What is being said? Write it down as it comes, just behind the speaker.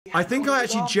I think I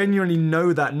actually genuinely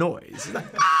know that noise. Like,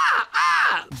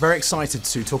 Very excited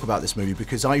to talk about this movie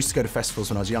because I used to go to festivals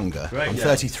when I was younger. Right, I'm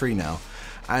 33 now.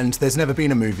 And there's never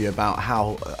been a movie about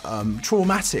how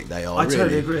traumatic they are, I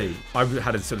totally agree. I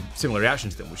had a sort of similar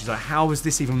reaction to them, which is like, how is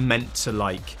this even meant to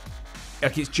like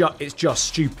it's just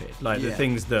stupid. Like the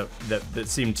things that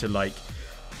seem to like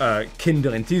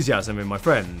kindle enthusiasm in my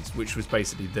friends, which was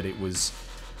basically that it was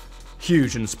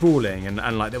huge and sprawling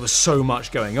and like there was so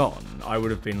much going on. I would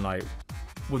have been like,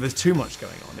 well, there's too much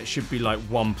going on. It should be like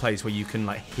one place where you can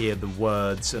like hear the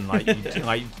words and like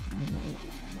like.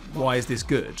 Why is this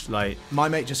good? Like, my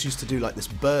mate just used to do like this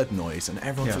bird noise, and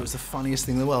everyone thought it was the funniest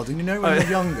thing in the world. And you know, when you're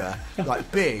younger, like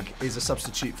big is a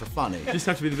substitute for funny. You just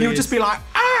have to be the He would just be like,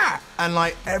 ah, and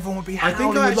like everyone would be howling. I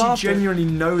think I actually laughter. genuinely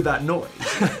know that noise.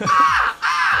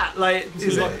 Like, maybe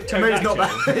it's not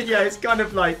that. Yeah, it's kind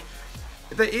of like.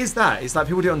 There is that. It's like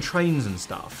people do it on trains and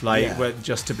stuff, like where,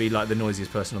 just to be like the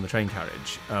noisiest person on the train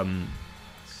carriage. The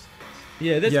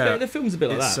film's a bit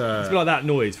like that. It's a bit like that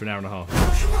noise for an hour and a half.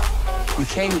 We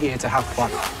came here to have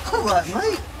fun. All right,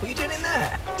 mate. What are you doing in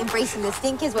there? Embracing the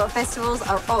stink is what festivals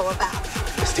are all about.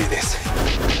 Let's do this.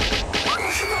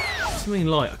 Something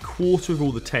like a quarter of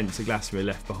all the tents at Glastonbury are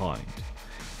left behind,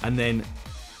 and then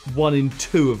 1 in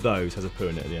 2 of those has a poo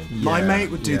in it at the end. My mate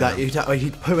would do that.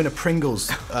 He'd poo in a Pringles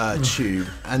tube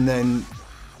and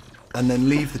then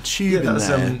leave the tube in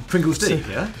there. Pringles deep,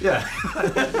 yeah?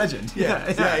 Legend.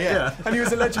 Yeah. And he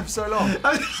was a legend for so long.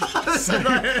 so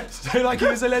like he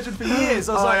was a legend for years.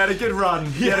 I was like, he had a good run.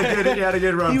 He had a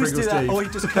good run. He used to do that, deep. or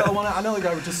he'd just curl one out. Another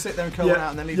guy would just sit there and curl one out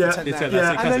and then leave the tent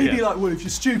there. And then he'd be like, well, if you're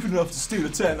stupid enough to steal a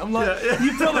tent, I'm like,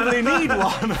 you probably need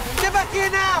one. Get back here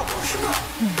now!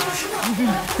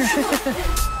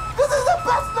 This is the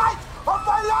best night of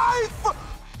my life!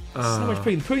 So much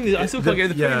Pringles. I still can't get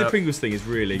the Pringles thing is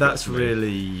really. That's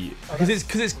really because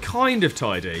it's kind of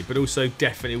tidy, but also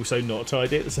definitely also not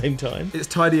tidy at the same time. It's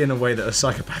tidy in a way that a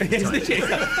psychopath is tidy.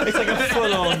 It's like a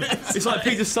full-on. It's like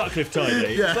Peter Sutcliffe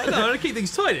tidy. Yeah. It's like, no, I don't keep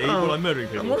things tidy while I'm murdering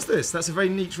people. And what's this? That's a very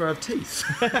neat row of teeth.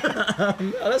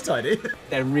 Oh, that's tidy.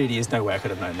 There really is no way I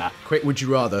could have known that. Quick, would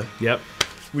you rather? Yep.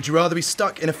 Would you rather be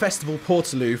stuck in a festival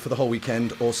Portaloo for the whole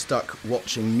weekend or stuck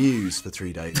watching Muse for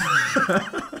 3 days?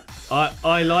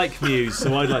 I like Muse,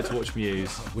 so I'd like to watch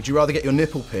Muse. Would you rather get your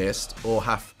nipple pierced or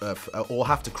have to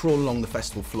crawl along the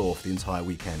festival floor for the entire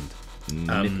weekend?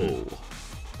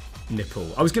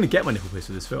 Nipple. I was going to get my nipple pierced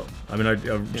for this film. I mean, I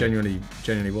genuinely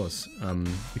was.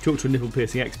 We talked to a nipple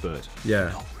piercing expert. Yeah.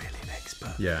 Not really an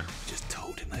expert. Yeah. We just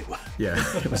told him they were. Yeah.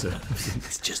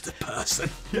 It's just a person.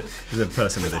 It was a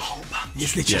person with a whole bunch.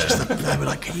 It's literally just they were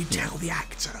like, can you tell the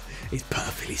actor is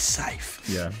perfectly safe?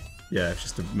 Yeah. Yeah, it's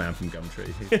just a man from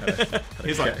Gumtree.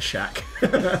 He's like a shack.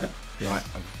 Right, I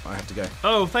have to go.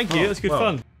 Oh, thank you. That's good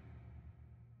fun.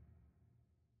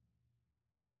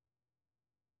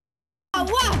 Oh,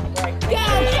 wow! Go!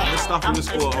 The stuff in the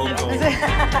squat on.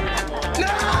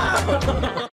 No!